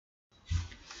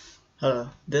Hello,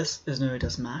 this is Nuri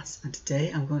Does Maths, and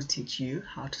today I'm going to teach you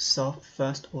how to solve a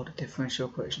first order differential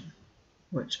equation,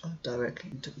 which are directly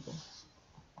integrable.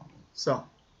 So,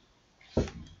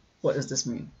 what does this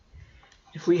mean?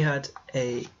 If we had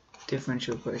a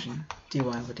differential equation, dy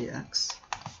over dx,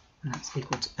 and that's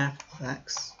equal to f of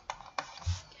x,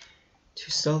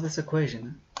 to solve this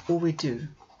equation, all we do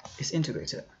is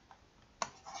integrate it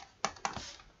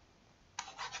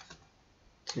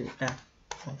to f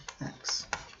of x.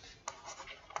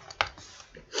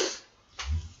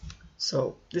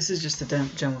 So this is just a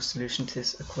general solution to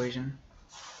this equation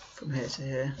from here to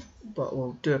here, but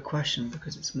we'll do a question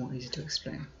because it's more easy to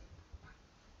explain.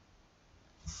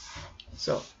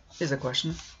 So here's a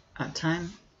question. At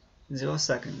time 0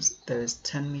 seconds, there is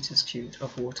 10 meters cubed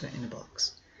of water in a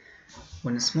box.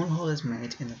 When a small hole is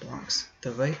made in the box,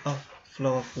 the rate of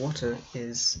flow of water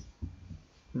is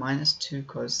minus 2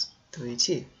 cos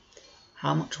 3t.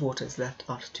 How much water is left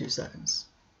after 2 seconds?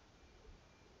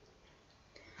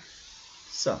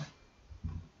 So,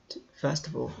 first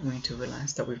of all, we need to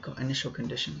realize that we've got initial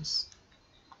conditions.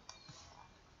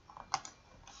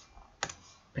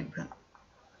 Pink pen,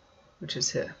 which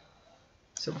is here.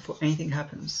 So before anything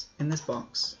happens in this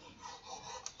box,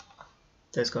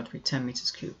 there's got to be 10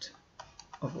 meters cubed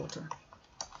of water.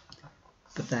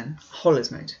 But then a hole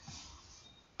is made.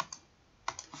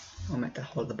 I'll make that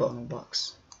hole at the bottom of the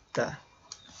box, there.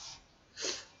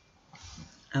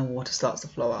 And water starts to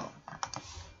flow out.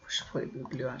 Should probably be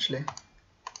blue actually.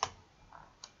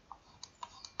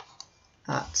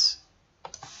 At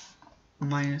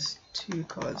minus 2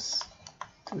 cos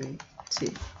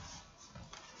 3t.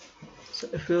 So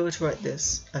if we were to write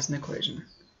this as an equation,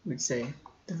 we'd say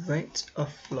the rate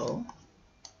of flow,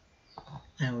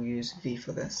 and we'll use v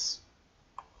for this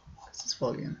because it's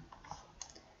volume.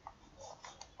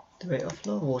 The rate of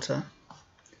flow of water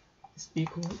is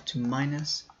equal to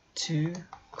minus 2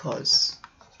 cos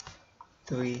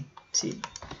 3t.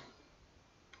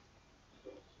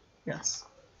 Yes.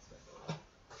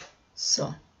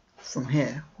 So from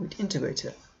here we'd integrate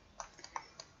it,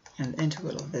 and the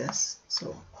integral of this,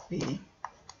 so v,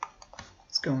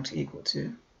 is going to equal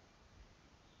to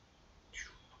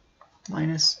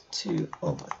minus 2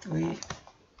 over 3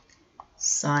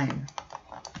 sine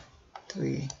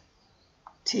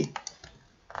 3t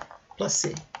plus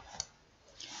c.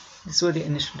 This is where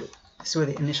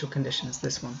the initial conditions,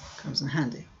 this one, comes in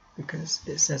handy, because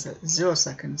it says at 0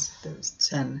 seconds there is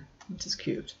 10 meters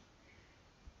cubed.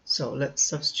 So let's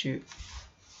substitute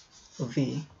for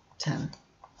v, 10.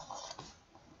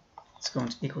 It's going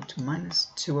to equal to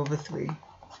minus 2 over 3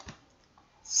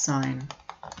 sine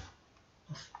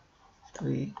of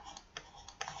 3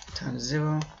 times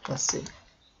 0 plus c,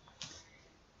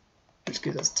 which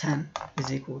gives us 10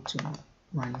 is equal to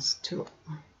minus 2.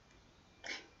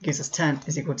 Gives us 10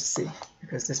 is equal to c,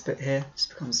 because this bit here just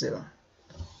becomes 0.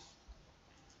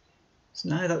 So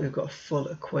now that we've got a full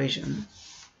equation,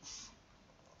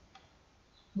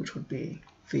 which would be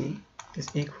v is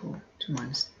equal to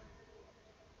minus,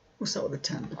 we'll start with the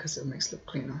 10 because it makes it look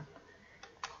cleaner,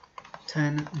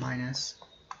 10 minus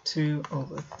 2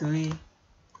 over 3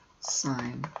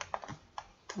 sine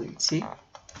 3t.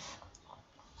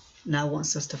 Now it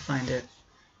wants us to find it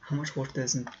how much water there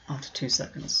is after 2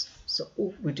 seconds. So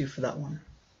all we do for that one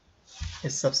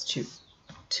is substitute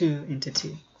 2 into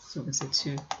t. So we can say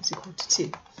 2 is equal to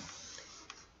t.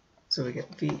 So we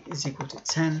get v is equal to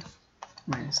 10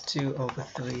 minus 2 over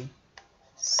 3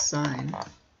 sine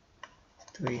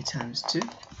 3 times 2.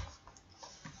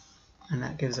 And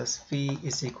that gives us v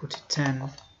is equal to 10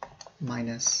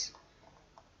 minus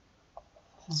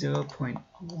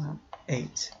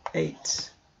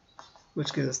 0.188,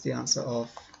 which gives us the answer of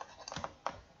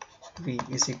v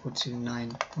is equal to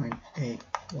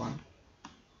 9.812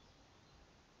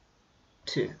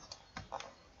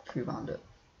 if we round it.